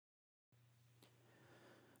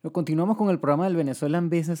Lo continuamos con el programa del Venezuelan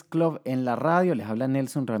Business Club en la radio. Les habla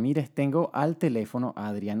Nelson Ramírez. Tengo al teléfono a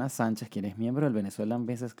Adriana Sánchez, quien es miembro del Venezuelan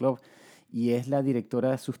Business Club y es la directora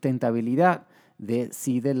de sustentabilidad de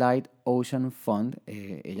Sea the Light Ocean Fund.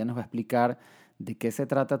 Ella nos va a explicar de qué se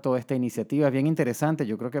trata toda esta iniciativa. Es bien interesante.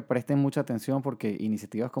 Yo creo que presten mucha atención porque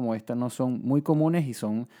iniciativas como esta no son muy comunes y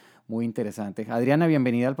son muy interesantes. Adriana,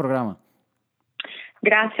 bienvenida al programa.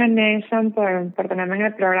 Gracias, Nelson, por tenerme en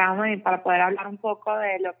el programa y para poder hablar un poco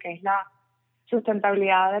de lo que es la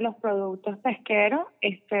sustentabilidad de los productos pesqueros.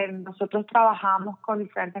 Nosotros trabajamos con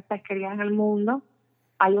diferentes pesquerías en el mundo.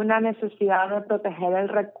 Hay una necesidad de proteger el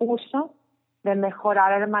recurso, de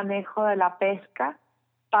mejorar el manejo de la pesca,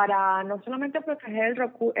 para no solamente proteger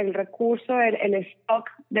el recurso, el stock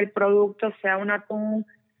del producto, sea un atún,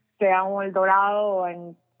 sea un el dorado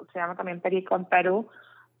se llama también perico en Perú,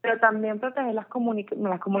 pero también proteger las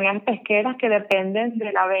comunidades pesqueras que dependen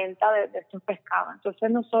de la venta de estos pescados. Entonces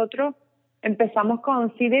nosotros empezamos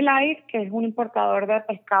con Sea the Light, que es un importador de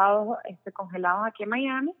pescados congelados aquí en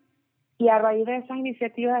Miami, y a raíz de esas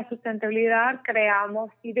iniciativas de sustentabilidad creamos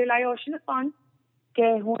Sea the Light Ocean Fund,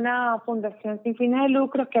 que es una fundación sin fines de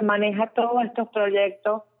lucro que maneja todos estos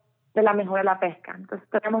proyectos de la mejora de la pesca. Entonces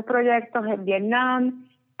tenemos proyectos en Vietnam,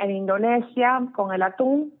 en Indonesia, con el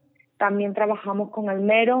atún. También trabajamos con el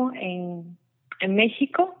mero en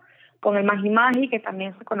México, con el maji-maji, que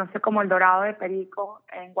también se conoce como el dorado de perico,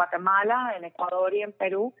 en Guatemala, en Ecuador y en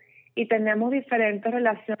Perú. Y tenemos diferentes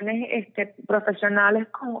relaciones profesionales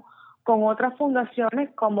con otras fundaciones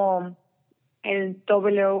como el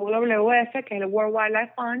WWF, que es el World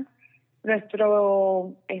Wildlife Fund.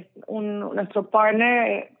 Nuestro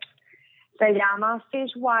partner se llama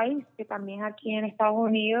Fishwise, que también es aquí en Estados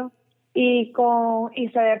Unidos, y con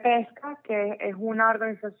ICD Pesca, que es una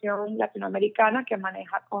organización latinoamericana que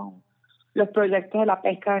maneja con los proyectos de la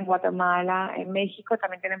pesca en Guatemala, en México.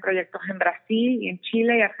 También tienen proyectos en Brasil, y en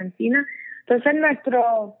Chile y Argentina. Entonces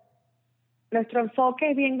nuestro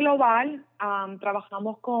enfoque es bien global.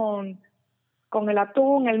 Trabajamos con el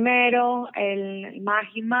atún, el mero, el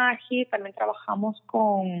maji-maji. También trabajamos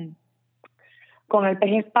con el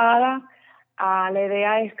pez espada. La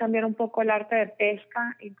idea es cambiar un poco el arte de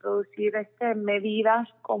pesca, introducir medidas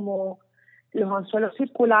como los anzuelos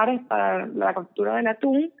circulares para la captura del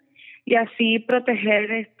atún y así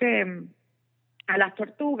proteger a las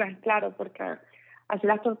tortugas, claro, porque así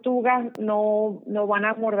las tortugas no van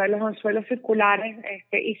a morder los anzuelos circulares,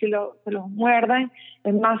 y si se los muerden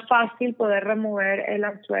es más fácil poder remover el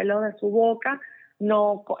anzuelo de su boca.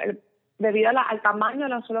 Debido al tamaño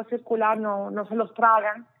del anzuelo circular no se los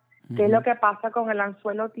tragan, que es lo que pasa con el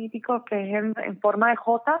anzuelo típico, que es en forma de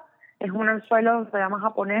J. Es un anzuelo, se llama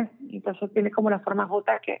japonés, y entonces tiene como la forma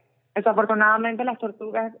J, que desafortunadamente las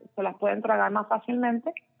tortugas se las pueden tragar más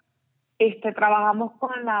fácilmente. Trabajamos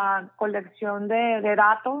con la colección de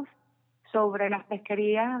datos sobre las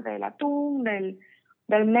pesquerías del atún,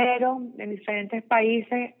 del mero, en diferentes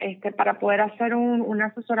países, para poder hacer un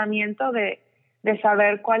asesoramiento de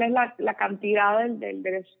saber cuál es la cantidad del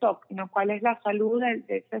stock, ¿no? Cuál es la salud de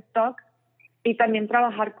ese stock, y también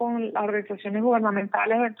trabajar con las organizaciones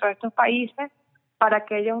gubernamentales dentro de estos países para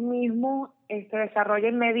que ellos mismos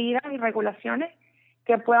desarrollen medidas y regulaciones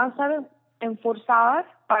que puedan ser enforzadas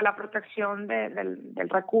para la protección del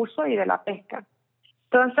recurso y de la pesca.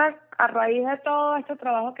 Entonces, a raíz de todo este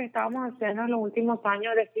trabajo que estábamos haciendo en los últimos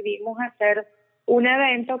años, decidimos hacer un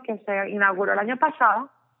evento que se inauguró el año pasado,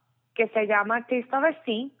 que se llama Taste of the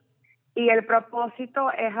Sea, y el propósito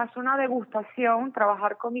es hacer una degustación,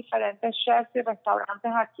 trabajar con diferentes chefs y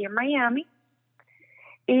restaurantes aquí en Miami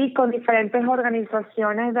y con diferentes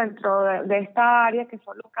organizaciones dentro de esta área que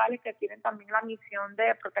son locales, que tienen también la misión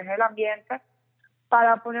de proteger el ambiente,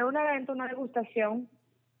 para poner un evento, una degustación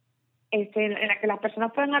en la que las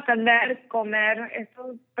personas pueden atender, comer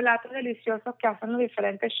estos platos deliciosos que hacen los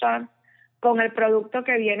diferentes chefs con el producto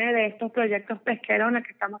que viene de estos proyectos pesqueros en los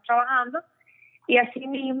que estamos trabajando, y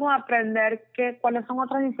asimismo aprender cuáles son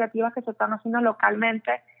otras iniciativas que se están haciendo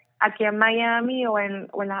localmente aquí en Miami o en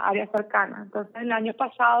las áreas cercanas. Entonces, el año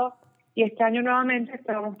pasado y este año nuevamente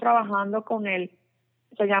estamos trabajando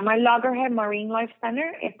se llama el Loggerhead Marine Life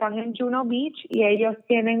Center. Están en Juno Beach y ellos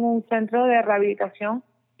tienen un centro de rehabilitación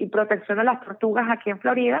y protección de las tortugas aquí en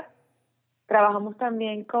Florida. Trabajamos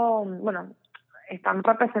también están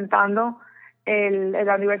representando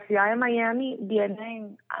la Universidad de Miami.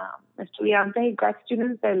 Vienen estudiantes y grad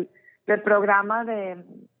students del programa de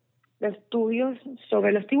estudios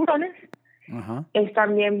sobre los tiburones. Ajá.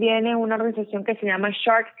 También viene una organización que se llama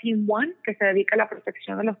Shark Team One, que se dedica a la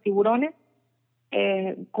protección de los tiburones.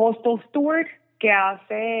 Coastal Steward, que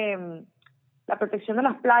hace la protección de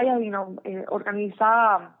las playas,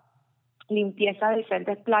 organiza limpieza de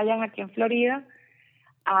diferentes playas aquí en Florida.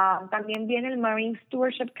 También viene el Marine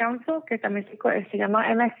Stewardship Council, que también se llama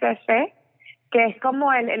MSC, que es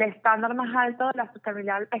como el estándar más alto de la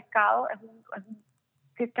sustentabilidad del pescado. Es un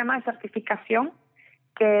sistema de certificación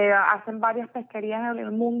que hacen varias pesquerías en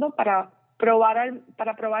el mundo para probar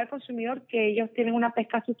al consumidor que ellos tienen una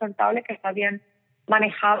pesca sustentable que está bien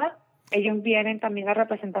manejada. Ellos vienen también a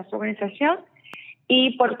representar su organización.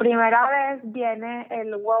 Y por primera vez viene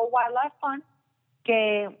el World Wildlife Fund,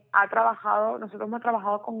 que nosotros hemos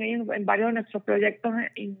trabajado con ellos en varios de nuestros proyectos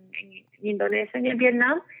en Indonesia y en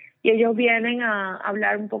Vietnam, y ellos vienen a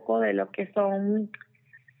hablar un poco de lo que son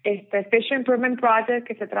Fish Improvement Project,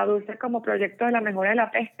 que se traduce como proyectos de la mejora de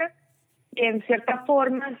la pesca, y en cierta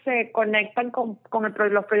forma se conectan con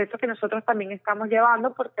los proyectos que nosotros también estamos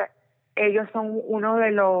llevando, porque ellos son uno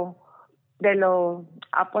de los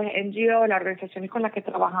NGO, las organizaciones con las que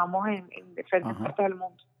trabajamos en diferentes partes del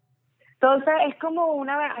mundo. Entonces es como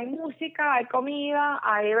hay música, hay comida,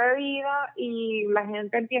 hay bebida, y la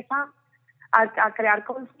gente empieza a crear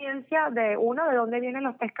conciencia de dónde vienen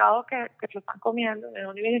los pescados que se están comiendo, de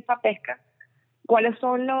dónde viene esta pesca, cuáles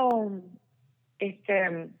son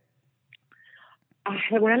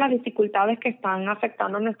algunas de las dificultades que están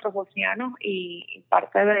afectando a nuestros océanos y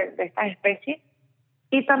parte de estas especies,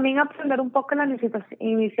 y también aprender un poco las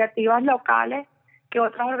iniciativas locales que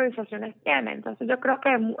otras organizaciones tienen. Entonces yo creo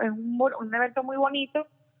que es un evento muy bonito,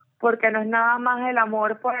 porque no es nada más el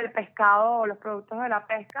amor por el pescado o los productos de la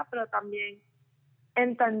pesca, pero también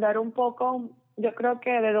entender un poco, yo creo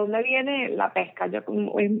que de dónde viene la pesca. Yo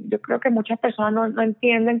creo que muchas personas no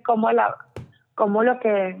entienden cómo lo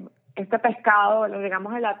que este pescado,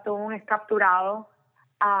 digamos el atún, es capturado.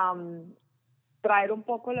 Traer un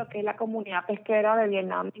poco lo que es la comunidad pesquera de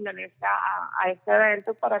Vietnam, Indonesia, a este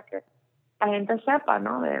evento, para que la gente sepa,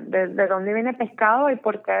 ¿no?, de dónde viene el pescado y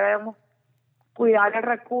por qué debemos cuidar el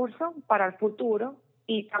recurso para el futuro,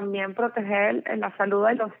 y también proteger la salud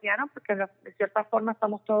del océano, porque de cierta forma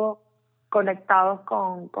estamos todos conectados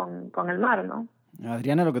con el mar, ¿no?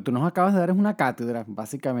 Adriana, lo que tú nos acabas de dar es una cátedra,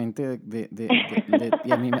 básicamente,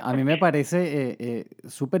 y a mí me parece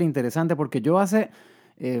súper interesante, porque yo hace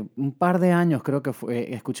un par de años creo que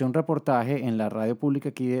escuché un reportaje en la radio pública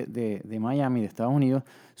aquí de Miami, de Estados Unidos,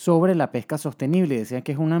 sobre la pesca sostenible. Decían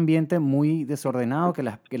que es un ambiente muy desordenado, que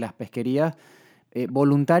las pesquerías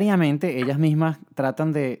voluntariamente ellas mismas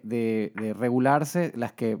tratan de regularse,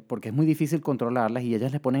 porque es muy difícil controlarlas, y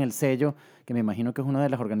ellas les ponen el sello, que me imagino que es una de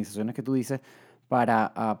las organizaciones que tú dices,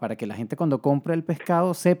 para que la gente cuando compre el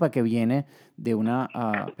pescado sepa que viene de una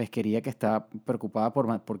pesquería que está preocupada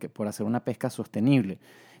por hacer una pesca sostenible.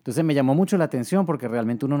 Entonces me llamó mucho la atención, porque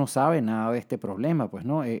realmente uno no sabe nada de este problema, pues,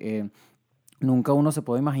 ¿no? Nunca uno se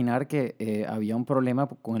puede imaginar que había un problema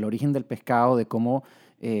con el origen del pescado, de cómo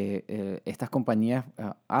estas compañías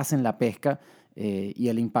hacen la pesca y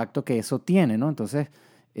el impacto que eso tiene, ¿no? Entonces,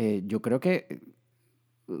 yo creo que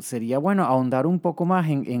sería bueno ahondar un poco más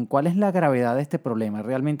en cuál es la gravedad de este problema,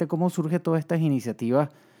 realmente cómo surge todas estas iniciativas,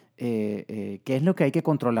 qué es lo que hay que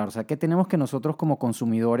controlar, o sea, qué tenemos que nosotros como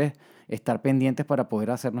consumidores estar pendientes para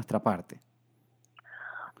poder hacer nuestra parte.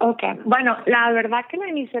 Okay, bueno, la verdad que la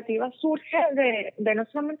iniciativa surge de no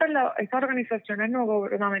solamente estas organizaciones no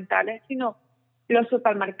gubernamentales, sino los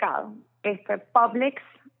supermercados. Publix,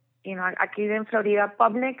 aquí en Florida,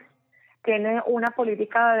 Publix tiene una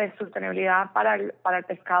política de sostenibilidad para el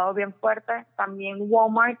pescado bien fuerte. También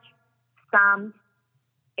Walmart, Sam's,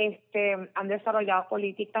 han desarrollado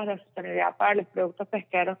políticas de sostenibilidad para los productos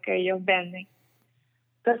pesqueros que ellos venden.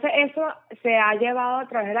 Entonces eso se ha llevado a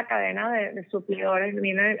través de la cadena de suplidores.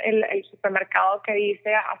 Viene el supermercado que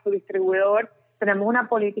dice a su distribuidor: tenemos una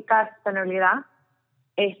política de sostenibilidad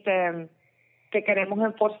que queremos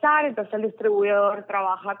enforzar. Entonces el distribuidor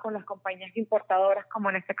trabaja con las compañías importadoras,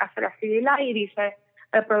 como en este caso la Civila, y dice: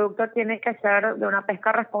 el producto tiene que ser de una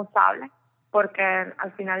pesca responsable, porque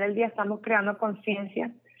al final del día estamos creando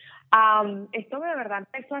conciencia. Esto de verdad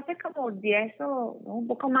empezó hace como 10 o un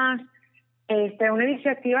poco más. Una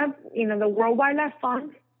iniciativa the World Wildlife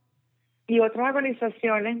Fund y otras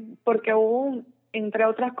organizaciones, porque hubo, entre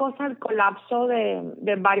otras cosas, el colapso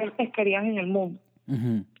de varias pesquerías en el mundo.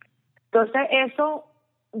 Uh-huh. Entonces eso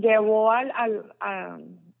llevó a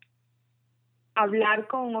hablar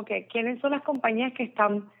con quiénes son las compañías que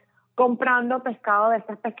están comprando pescado de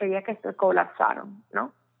estas pesquerías que se colapsaron,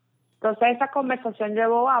 ¿no? Entonces esa conversación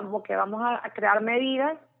llevó a que vamos a crear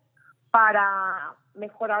medidas para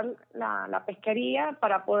mejorar la pesquería,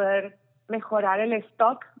 para poder mejorar el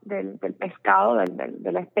stock del pescado,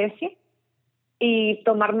 de la especie, y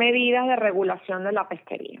tomar medidas de regulación de la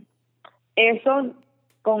pesquería. eso,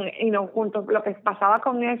 junto lo que pasaba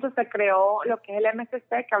con eso, se creó lo que es el MSC,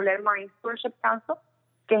 que habla del Marine Stewardship Council,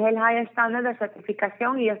 que es el High Standard de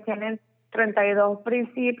certificación, y ellos tienen 32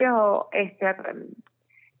 principios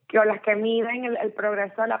las que miden el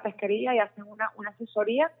progreso de la pesquería y hacen una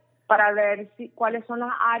asesoría para ver cuáles son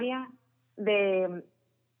las áreas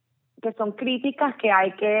que son críticas, que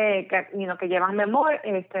hay que llevan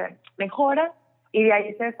mejoras, y de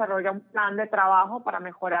ahí se desarrolla un plan de trabajo para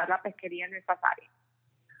mejorar la pesquería en esas áreas.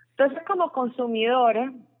 Entonces, como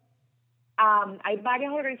consumidores, hay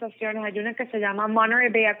varias organizaciones. Hay una que se llama Monterey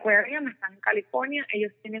Bay Aquarium, están en California.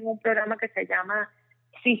 Ellos tienen un programa que se llama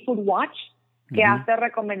Seafood Watch, que hace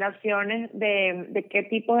recomendaciones de qué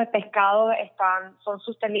tipos de pescado son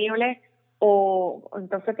sostenibles, o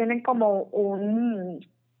entonces tienen como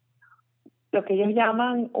lo que ellos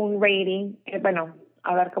llaman un rating.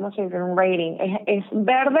 A ver cómo se dice un rating. Es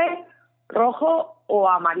verde, rojo o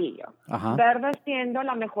amarillo. Ajá. Verde siendo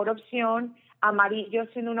la mejor opción, amarillo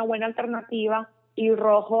siendo una buena alternativa, y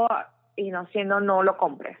rojo siendo no lo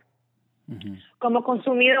compres. Como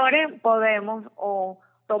consumidores podemos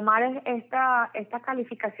tomar estas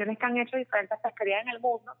calificaciones que han hecho diferentes pesquerías en el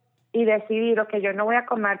mundo y decidir que yo no voy a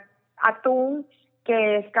comer atún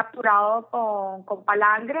que es capturado con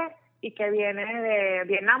palangre y que viene de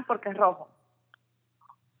Vietnam porque es rojo.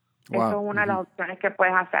 Wow. Eso es una de las opciones que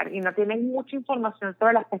puedes hacer. Y no tienen mucha información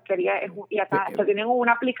sobre las pesquerías, y hasta tienen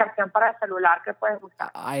una aplicación para el celular que puedes usar.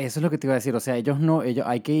 Eso es lo que te iba a decir. O sea, ellos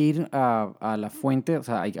hay que ir a la fuente, o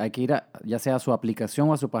sea, hay que ir ya sea a su aplicación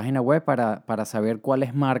o a su página web para saber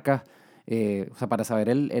cuáles marcas, o sea, para saber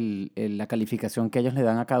la calificación que ellos le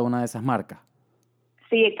dan a cada una de esas marcas.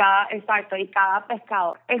 Sí, exacto, y cada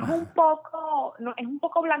pescador. Es un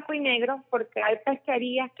poco blanco y negro, porque hay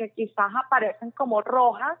pesquerías que quizás aparecen como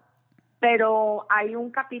rojas, pero hay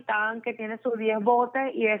un capitán que tiene sus 10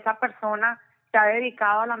 botes y esa persona se ha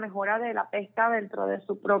dedicado a la mejora de la pesca dentro de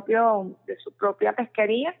su propia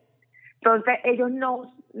pesquería. Entonces ellos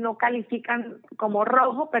no califican como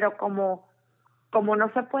rojo, pero como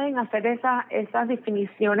no se pueden hacer esas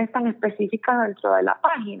definiciones tan específicas dentro de la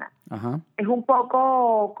página, es un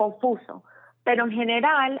poco confuso. Pero en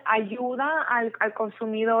general ayuda al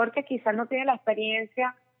consumidor que quizás no tiene la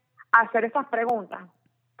experiencia a hacer esas preguntas,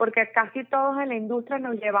 porque casi todos en la industria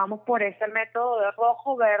nos llevamos por ese método de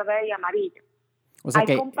rojo, verde y amarillo. O sea, hay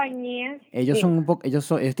que compañías... ellos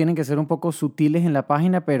ellos tienen que ser un poco sutiles en la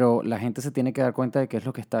página, pero la gente se tiene que dar cuenta de qué es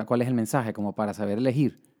lo que cuál es el mensaje, como para saber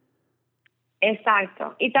elegir.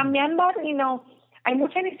 Exacto. Y también, hay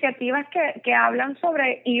muchas iniciativas que hablan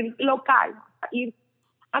sobre ir local, ir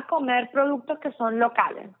a comer productos que son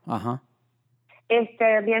locales. Ajá.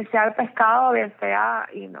 Bien sea el pescado, bien sea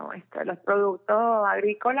los productos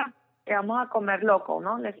agrícolas, que vamos a comer loco,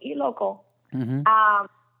 ¿no? Les eat loco.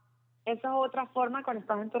 Esa es otra forma, cuando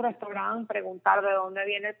estás en tu restaurante, preguntar de dónde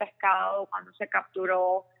viene el pescado, cuándo se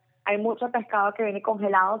capturó. Hay mucho pescado que viene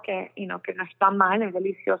congelado que no está mal, es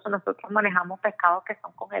delicioso. Nosotros manejamos pescados que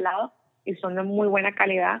son congelados y son de muy buena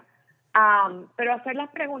calidad. Pero hacer las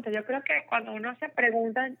preguntas, yo creo que cuando uno se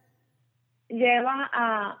pregunta, lleva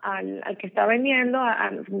al que está vendiendo,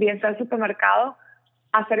 bien sea el supermercado,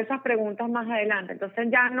 a hacer esas preguntas más adelante. Entonces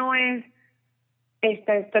ya no es,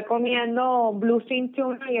 estoy comiendo bluefin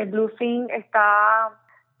tuna y el bluefin está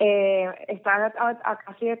a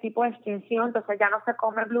casi de tipo de extinción, entonces ya no se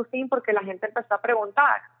come bluefin, porque la gente empezó a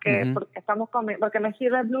preguntar ¿por qué me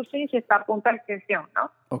sirve bluefin si está a punto de extinción,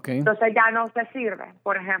 ¿no? Okay. Entonces ya no se sirve,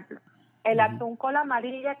 por ejemplo. El atún cola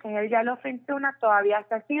amarilla, que es el yellowfin tuna, todavía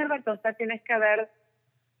se sirve, entonces tienes que ver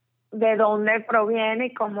de dónde proviene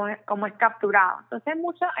y cómo es capturado. Entonces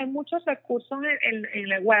hay muchos recursos en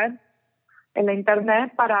la web, en la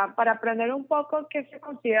internet, para aprender un poco qué se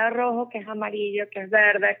considera rojo, qué es amarillo, qué es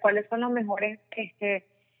verde, cuáles son los mejores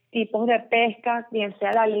tipos de pesca, bien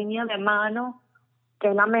sea la línea de mano, que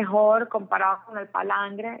es la mejor comparado con el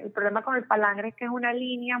palangre. El problema con el palangre es que es una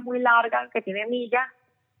línea muy larga que tiene millas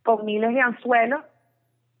con miles de anzuelos,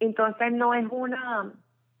 entonces no es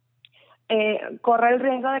corre el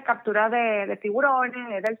riesgo de captura de tiburones,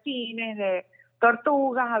 de delfines, de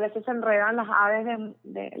tortugas, a veces se enredan las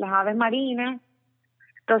aves marinas,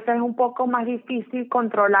 entonces es un poco más difícil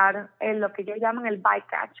controlar lo que ellos llaman el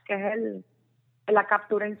bycatch, que es la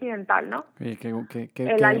captura incidental, ¿no?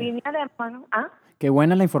 La línea de mano. Qué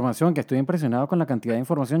buena la información, que estoy impresionado con la cantidad de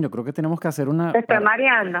información. Yo creo que tenemos que hacer una... Te estoy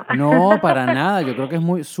mareando. No, para nada. Yo creo que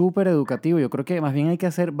es súper educativo. Yo creo que más bien hay que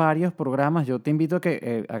hacer varios programas. Yo te invito a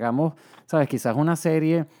que hagamos, ¿sabes? Quizás una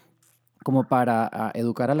serie como para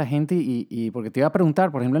educar a la gente, y porque te iba a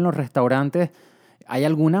preguntar, por ejemplo, en los restaurantes, ¿Hay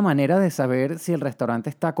alguna manera de saber si el restaurante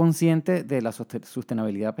está consciente de la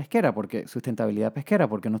sustentabilidad pesquera? Porque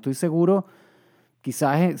no estoy seguro,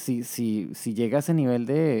 quizás si llega a ese nivel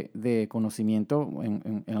de conocimiento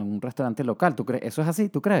en un restaurante local. ¿Tú crees? ¿Eso es así?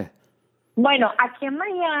 ¿Tú crees? Bueno, aquí en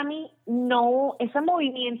Miami no, ese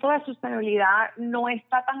movimiento de sostenibilidad no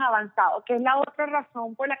está tan avanzado, que es la otra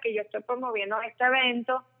razón por la que yo estoy promoviendo este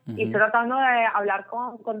evento y estoy Ujú. tratando de hablar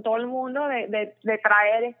con todo el mundo de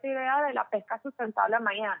traer esta idea de la pesca sustentable a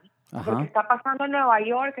Miami. Porque Ajá. está pasando en Nueva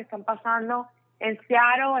York, están pasando en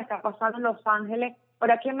Seattle, está pasando en Los Ángeles,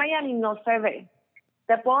 pero aquí en Miami no se ve.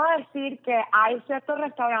 Te puedo decir que hay ciertos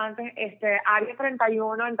restaurantes, Área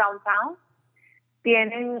 31 en Downtown,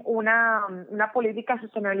 tienen una política de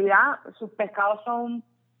sostenibilidad. Sus pescados son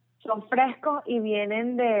frescos y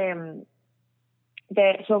vienen de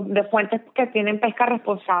fuentes que tienen pesca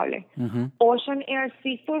responsable. Ujú. Ocean Air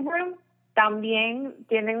Seafood Room también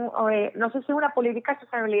tienen, no sé si es una política de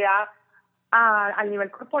sostenibilidad al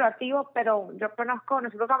nivel corporativo, pero yo conozco,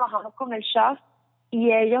 nosotros trabajamos con el chef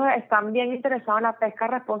y ellos están bien interesados en la pesca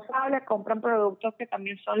responsable, compran productos que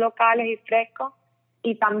también son locales y frescos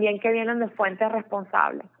y también que vienen de fuentes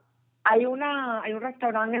responsables. Hay un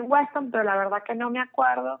restaurante en Weston, pero la verdad que no me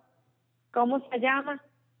acuerdo cómo se llama,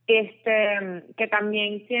 que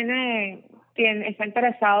también está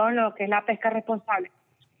interesado en lo que es la pesca responsable.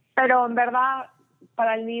 Pero en verdad,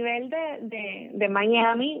 para el nivel de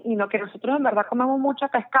Miami, y lo que nosotros en verdad comemos mucho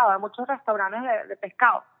pescado, hay muchos restaurantes de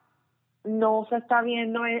pescado, no se está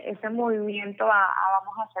viendo ese movimiento a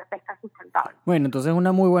vamos a hacer pesca sustentable. Bueno, entonces es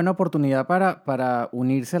una muy buena oportunidad para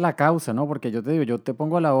unirse a la causa, ¿no? Porque yo te digo, yo te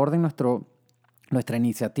pongo a la orden nuestra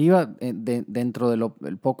iniciativa dentro de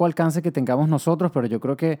el poco alcance que tengamos nosotros, pero yo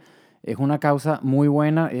creo que es una causa muy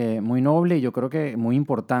buena, muy noble y yo creo que muy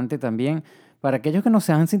importante también. Para aquellos que nos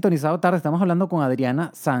se han sintonizado tarde, estamos hablando con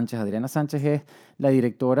Adriana Sánchez. Adriana Sánchez es la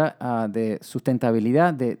directora de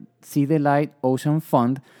sustentabilidad de Sea the Light Ocean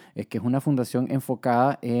Fund, que es una fundación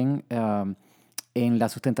enfocada en la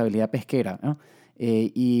sustentabilidad pesquera, ¿no?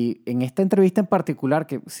 Y en esta entrevista en particular,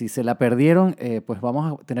 que si se la perdieron, pues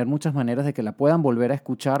vamos a tener muchas maneras de que la puedan volver a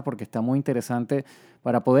escuchar porque está muy interesante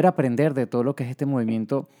para poder aprender de todo lo que es este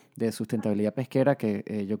movimiento de sustentabilidad pesquera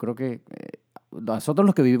que yo creo que nosotros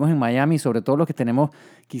los que vivimos en Miami, sobre todo los que tenemos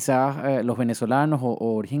quizás los venezolanos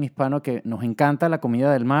o origen hispano, que nos encanta la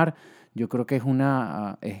comida del mar, yo creo que es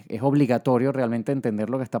obligatorio realmente entender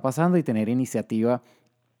lo que está pasando y tener iniciativa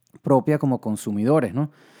propia como consumidores,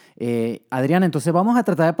 ¿no? Adriana, entonces vamos a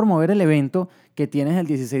tratar de promover el evento que tienes el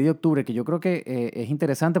 16 de octubre, que yo creo que es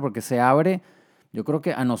interesante porque se abre, yo creo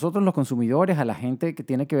que a nosotros los consumidores, a la gente que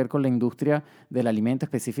tiene que ver con la industria del alimento,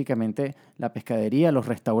 específicamente la pescadería, los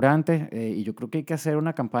restaurantes, y yo creo que hay que hacer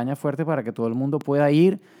una campaña fuerte para que todo el mundo pueda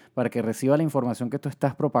ir, para que reciba la información que tú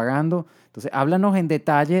estás propagando. Entonces, háblanos en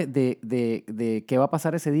detalle de qué va a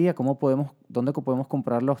pasar ese día, dónde podemos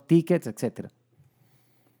comprar los tickets, etcétera.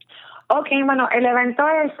 Ok, bueno, el evento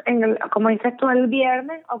es, como dices tú, el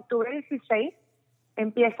viernes, octubre 16,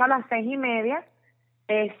 empieza a las 6:30.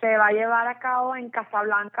 Se va a llevar a cabo en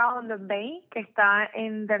Casablanca on the Bay, que está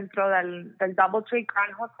dentro del Doubletree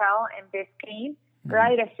Grand Hotel en Biscayne. La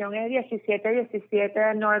dirección es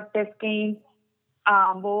 1717 North Biscayne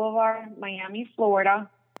Boulevard, Miami,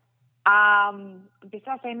 Florida.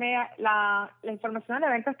 Empieza a las 6:30. La información del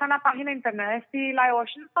evento está en la página de internet de Sea Life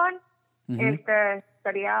Ocean Fund. Uh-huh.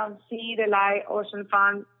 Sería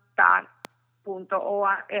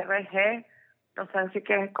seadelightoceanfund.org. No sé si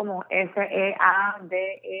quieres como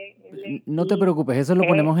SEADELI. No te preocupes, eso lo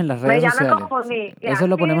ponemos en las redes Ya me sociales. confundí. Eso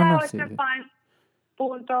lo ponemos en sí.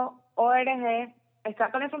 seadelightoceanfund.org. Está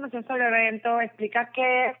toda la información sobre el evento, explica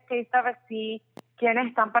qué es KWC, quiénes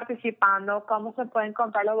están participando, cómo se pueden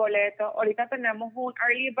comprar los boletos. Ahorita tenemos un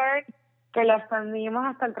early bird que lo extendimos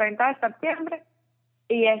hasta el 30 de septiembre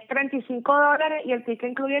y es $35 y el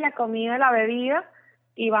ticket incluye la comida y la bebida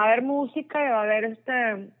y va a haber música y va a haber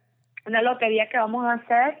una lotería que vamos a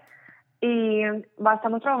hacer y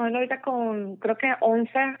estamos trabajando ahorita con creo que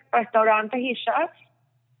 11 restaurantes y chefs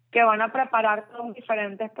que van a preparar con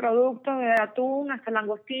diferentes productos, de atún hasta el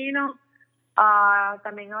langostino.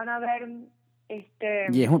 También van a ver Y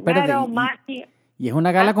y es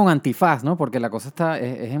una gala con antifaz, ¿no? Porque la cosa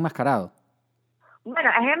es enmascarado. Bueno,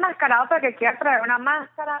 es enmascarado porque quiere traer una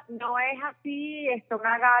máscara, no es así,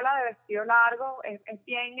 una gala de vestido largo, es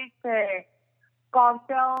bien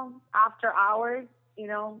cocktail, after hours,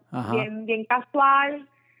 Ajá. bien casual.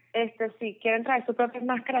 Si quieren traer su propia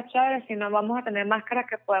máscara, chévere, si no vamos a tener máscaras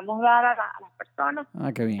que podemos dar a las personas.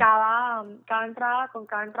 Ah, qué bien. Cada entrada, con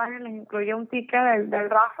cada entrada les incluye un ticket del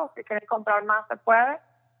raffle, si quieren comprar más se puede,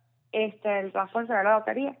 el raffle será la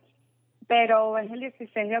lotería. pero es el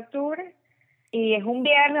 16 de octubre y es un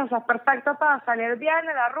viernes, o sea, es perfecto para salir el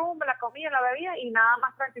viernes, la rumba, la comida, la bebida y nada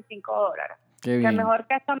más $35. Qué Que bien. mejor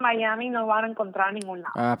que esto en Miami no van a encontrar en ningún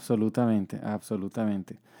lado. Absolutamente,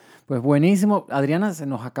 absolutamente. Pues buenísimo. Adriana, se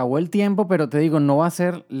nos acabó el tiempo, pero te digo, no va a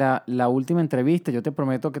ser la última entrevista. Yo te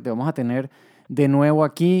prometo que te vamos a tener de nuevo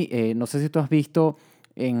aquí. No sé si tú has visto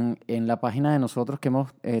en la página de nosotros que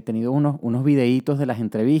hemos tenido unos videitos de las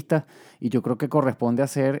entrevistas y yo creo que corresponde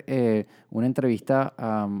hacer una entrevista,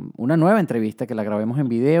 una nueva entrevista que la grabemos en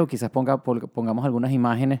video. Quizás pongamos algunas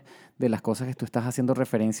imágenes de las cosas que tú estás haciendo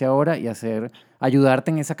referencia ahora y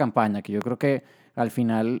ayudarte en esa campaña, que yo creo que al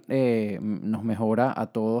final nos mejora a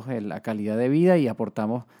todos la calidad de vida y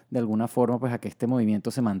aportamos de alguna forma pues a que este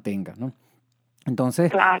movimiento se mantenga, ¿no?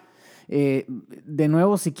 Entonces, Claro. de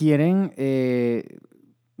nuevo, si quieren,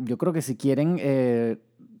 yo creo que si quieren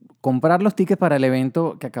comprar los tickets para el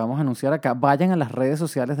evento que acabamos de anunciar acá, vayan a las redes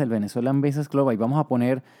sociales del Venezuelan Business Club. Ahí vamos a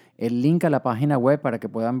poner el link a la página web para que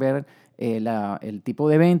puedan ver el tipo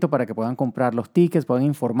de evento, para que puedan comprar los tickets, puedan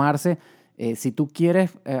informarse. Si tú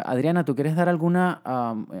quieres, Adriana, ¿tú quieres dar alguna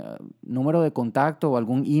número de contacto o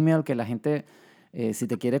algún email que la gente, si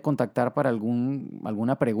te quiere contactar para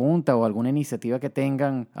alguna pregunta o alguna iniciativa que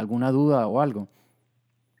tengan, alguna duda o algo?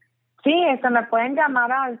 Sí, me pueden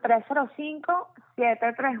llamar al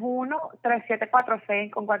 305-731-3746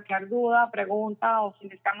 con cualquier duda, pregunta o si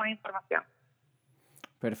necesitan más información.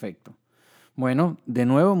 Perfecto. Bueno, de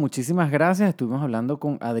nuevo, muchísimas gracias. Estuvimos hablando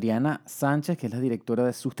con Adriana Sánchez, que es la directora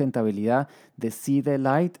de sustentabilidad de Sea the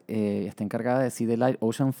Light. Está encargada de Sea the Light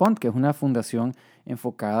Ocean Fund, que es una fundación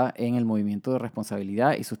enfocada en el movimiento de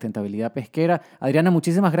responsabilidad y sustentabilidad pesquera. Adriana,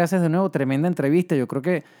 muchísimas gracias de nuevo. Tremenda entrevista. Yo creo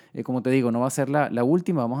que, como te digo, no va a ser la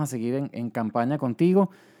última. Vamos a seguir en campaña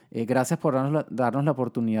contigo. Gracias por darnos la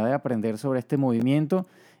oportunidad de aprender sobre este movimiento.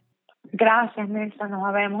 Gracias, Nelson.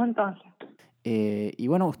 Nos vemos entonces. Y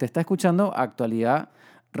bueno, usted está escuchando Actualidad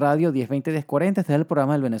Radio 1020-1040. Este es el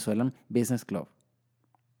programa del Venezuelan Business Club.